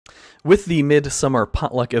With the Midsummer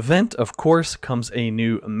Potluck event, of course, comes a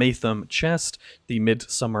new Mathom Chest, the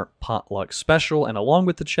Midsummer Potluck special, and along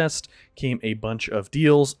with the chest came a bunch of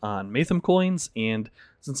deals on Mathom coins, and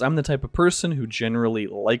since I'm the type of person who generally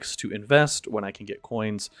likes to invest when I can get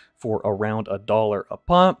coins for around $1 a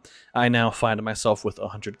pop, I now find myself with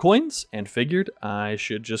 100 coins and figured I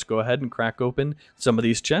should just go ahead and crack open some of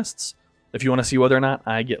these chests. If you want to see whether or not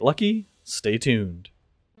I get lucky, stay tuned.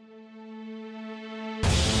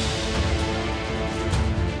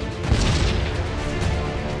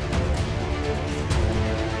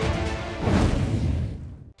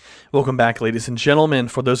 Welcome back, ladies and gentlemen.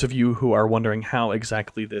 For those of you who are wondering how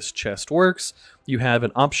exactly this chest works, you have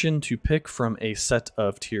an option to pick from a set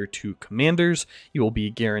of Tier 2 commanders. You will be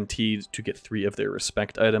guaranteed to get 3 of their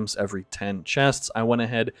respect items every 10 chests. I went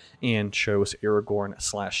ahead and chose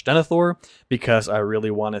Aragorn/Denethor because I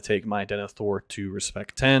really want to take my Denethor to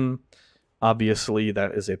respect 10. Obviously,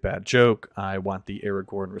 that is a bad joke. I want the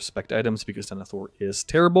Aragorn respect items because Denethor is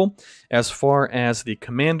terrible. As far as the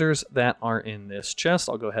commanders that are in this chest,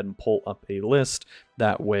 I'll go ahead and pull up a list.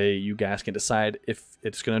 That way you guys can decide if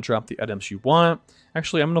it's going to drop the items you want.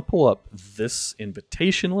 Actually, I'm going to pull up this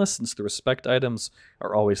invitation list since the respect items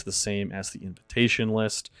are always the same as the invitation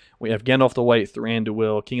list. We have Gandalf the White,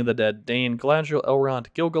 Thranduil, King of the Dead, Dane, Galadriel, Elrond,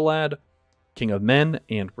 Gil-galad, King of Men,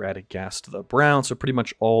 and Radagast the Brown. So pretty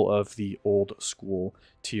much all of the old school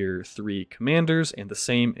Tier 3 commanders, and the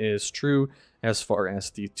same is true as far as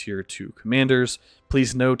the Tier 2 commanders.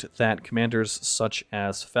 Please note that commanders such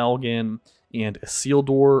as Falgan and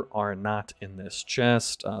Isildur are not in this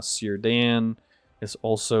chest. Círdan is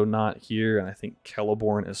also not here, and I think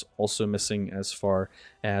Celeborn is also missing as far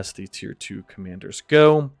as the Tier 2 commanders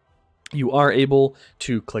go. You are able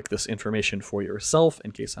to click this information for yourself.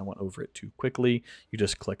 In case I went over it too quickly, you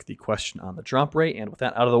just click the question on the drop rate. And with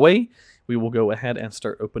that out of the way, we will go ahead and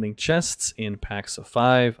start opening chests in packs of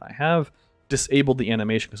 5. I have disabled the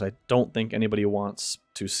animation because I don't think anybody wants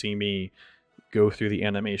to see me go through the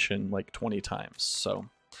animation like 20 times. So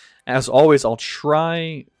as always, I'll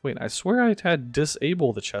try... Wait, I swear I had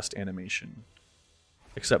disable the chest animation.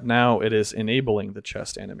 Except now it is enabling the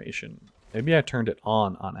chest animation. Maybe I turned it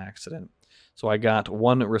on accident. So I got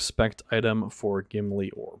 1 respect item for Gimli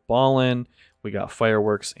or Balin. We got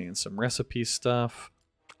fireworks and some recipe stuff.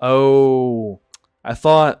 Oh, I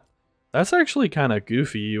thought that's actually kind of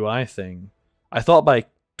goofy UI thing. I thought by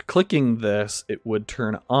clicking this, it would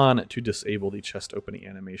turn on to disable the chest opening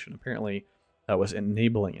animation. Apparently, that was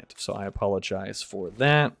enabling it. So I apologize for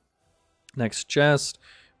that. Next chest,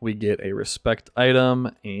 we get a respect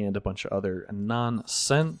item and a bunch of other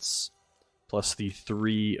nonsense. Plus the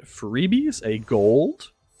 3 freebies, a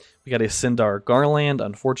gold. We got a Sindar Garland.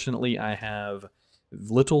 Unfortunately, I have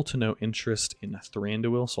little to no interest in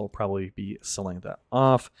Thranduil, so I'll probably be selling that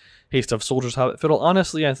off. Haste of Soldiers Hobbit Fiddle.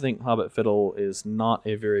 Honestly, I think Hobbit Fiddle is not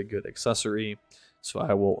a very good accessory, so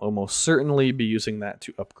I will almost certainly be using that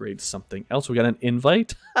to upgrade something else. We got an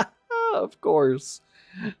invite. Of course.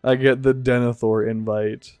 I get the Denethor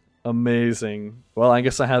invite. Amazing. Well, I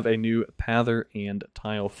guess I have a new Pather and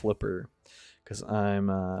Tile Flipper, because I'm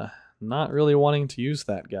not really wanting to use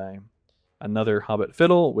that guy. Another Hobbit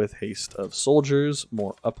Fiddle with Haste of Soldiers,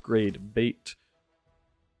 more upgrade bait.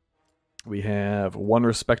 We have 1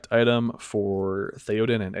 respect item for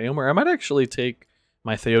Theoden and Eomer. I might actually take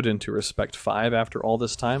my Theoden to respect 5 after all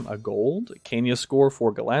this time. A gold. Kenya score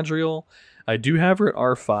for Galadriel. I do have her at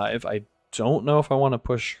R5. I don't know if I want to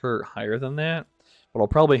push her higher than that, but I'll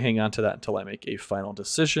probably hang on to that until I make a final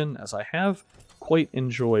decision, as I have quite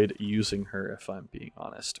enjoyed using her, if I'm being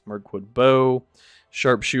honest. Mirkwood Bow,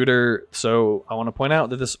 Sharpshooter. So I want to point out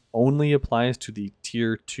that this only applies to the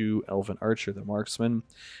Tier 2 Elven Archer, the Marksman.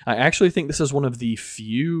 I actually think this is one of the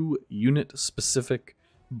few unit-specific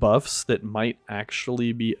buffs that might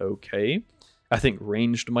actually be okay. I think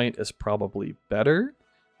ranged might is probably better,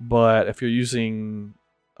 but if you're using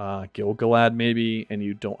Gil-galad maybe, and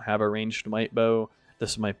you don't have a ranged might bow,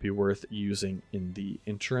 this might be worth using in the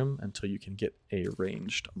interim until you can get a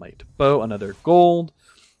ranged might bow. Another gold.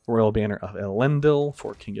 Royal Banner of Elendil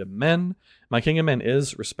for King of Men. My King of Men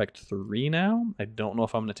is respect 3 now. I don't know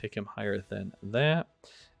if I'm going to take him higher than that.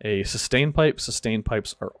 A sustain pipe. Sustain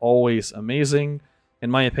pipes are always amazing. In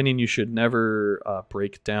my opinion, you should never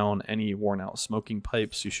break down any worn out smoking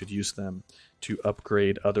pipes. You should use them to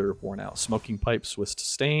upgrade other worn out smoking pipes with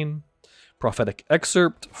sustain. Prophetic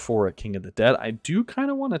Excerpt for a King of the Dead. I do kind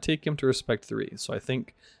of want to take him to respect 3, so I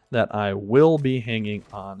think that I will be hanging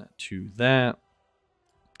on to that.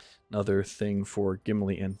 Another thing for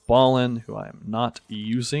Gimli and Balin, who I am not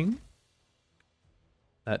using.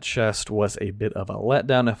 That chest was a bit of a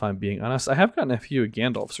letdown, if I'm being honest. I have gotten a few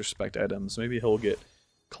Gandalf's respect items. Maybe he'll get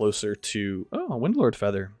closer to... Oh, Windlord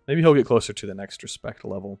Feather. Maybe he'll get closer to the next respect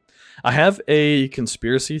level. I have a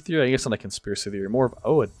conspiracy theory. I guess not a conspiracy theory. More of,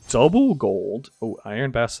 oh, a double gold. Oh,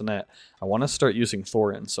 Iron Bassinet. I want to start using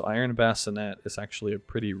Thorin. So Iron Bassinet is actually a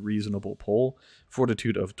pretty reasonable pull.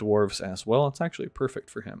 Fortitude of Dwarves as well. It's actually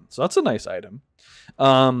perfect for him. So that's a nice item.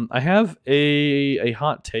 I have a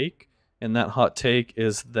hot take. And that hot take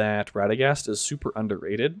is that Radagast is super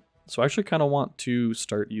underrated. So I actually kind of want to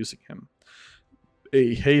start using him.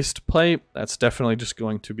 A haste pipe, that's definitely just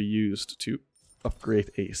going to be used to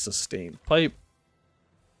upgrade a sustained pipe.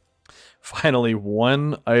 Finally,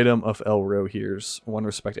 one item of Elro here's one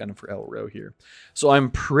respect item for Elro here. So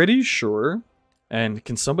I'm pretty sure, and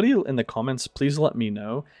can somebody in the comments please let me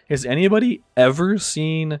know, has anybody ever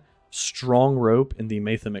seen Strong Rope in the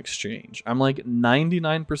Mathom Exchange? I'm like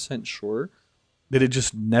 99% sure that it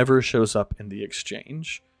just never shows up in the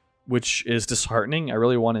exchange, which is disheartening. I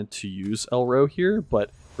really wanted to use Elro here,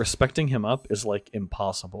 but respecting him up is like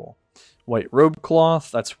impossible. White Robe Cloth,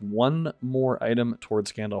 that's one more item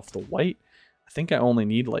towards Gandalf the White. I think I only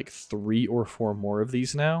need like 3 or 4 more of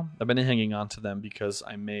these now. I've been hanging on to them because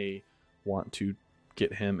I may want to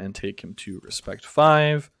get him and take him to respect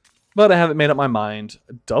 5. But I haven't made up my mind.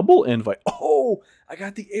 A double invite. Oh, I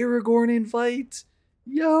got the Aragorn invite.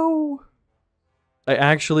 Yo. I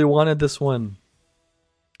actually wanted this one.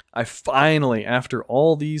 I finally, after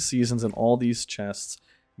all these seasons and all these chests,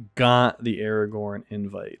 got the Aragorn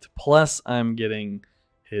invite. Plus, I'm getting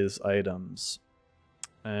his items.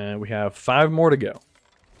 And we have 5 more to go.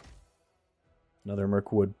 Another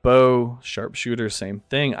Mirkwood bow, sharpshooter, same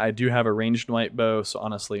thing. I do have a ranged might bow, so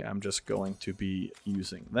honestly, I'm just going to be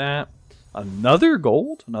using that. Another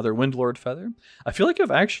gold, another Windlord feather. I feel like I've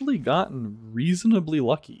actually gotten reasonably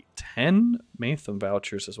lucky. 10 Mathom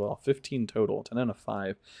vouchers as well, 15 total, 10 out of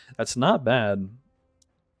 5. That's not bad.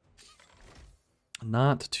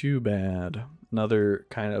 Not too bad. Another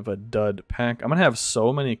kind of a dud pack. I'm going to have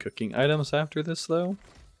so many cooking items after this, though.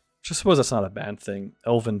 Which I suppose that's not a bad thing.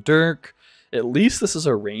 Elven Dirk. At least this is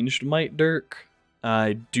a ranged Might Dirk.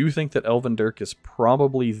 I do think that Elven Dirk is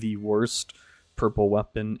probably the worst purple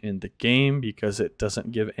weapon in the game because it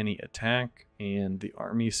doesn't give any attack and the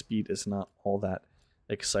army speed is not all that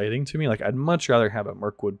exciting to me. Like, I'd much rather have a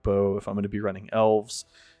Mirkwood bow if I'm going to be running elves,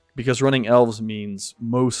 because running elves means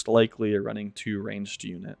most likely you're running 2 ranged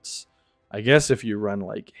units. I guess if you run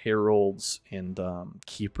like heralds and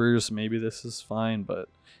keepers, maybe this is fine, but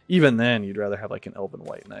even then you'd rather have like an elven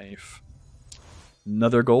white knife.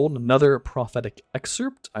 Another gold, another prophetic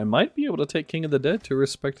excerpt. I might be able to take King of the Dead to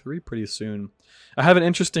respect 3 pretty soon. I have an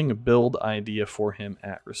interesting build idea for him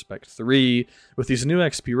at respect 3. With these new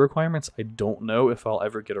XP requirements, I don't know if I'll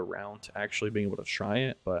ever get around to actually being able to try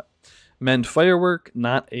it, but Mend Firework,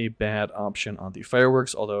 not a bad option on the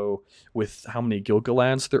fireworks, although with how many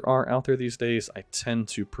Gilgalads there are out there these days, I tend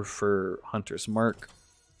to prefer Hunter's Mark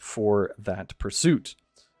for that pursuit.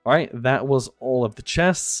 All right, that was all of the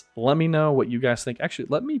chests. Let me know what you guys think. Actually,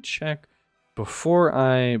 let me check before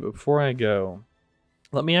I go.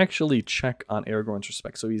 Let me actually check on Aragorn's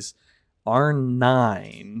respect. So he's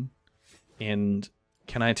R9, and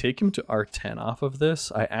can I take him to R10 off of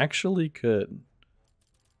this? I actually could.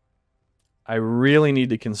 I really need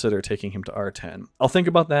to consider taking him to R10. I'll think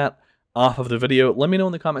about that off of the video. Let me know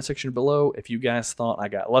in the comment section below if you guys thought I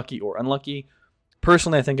got lucky or unlucky.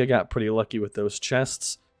 Personally, I think I got pretty lucky with those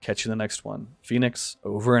chests. Catch you in the next one. Phoenix,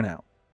 over and out.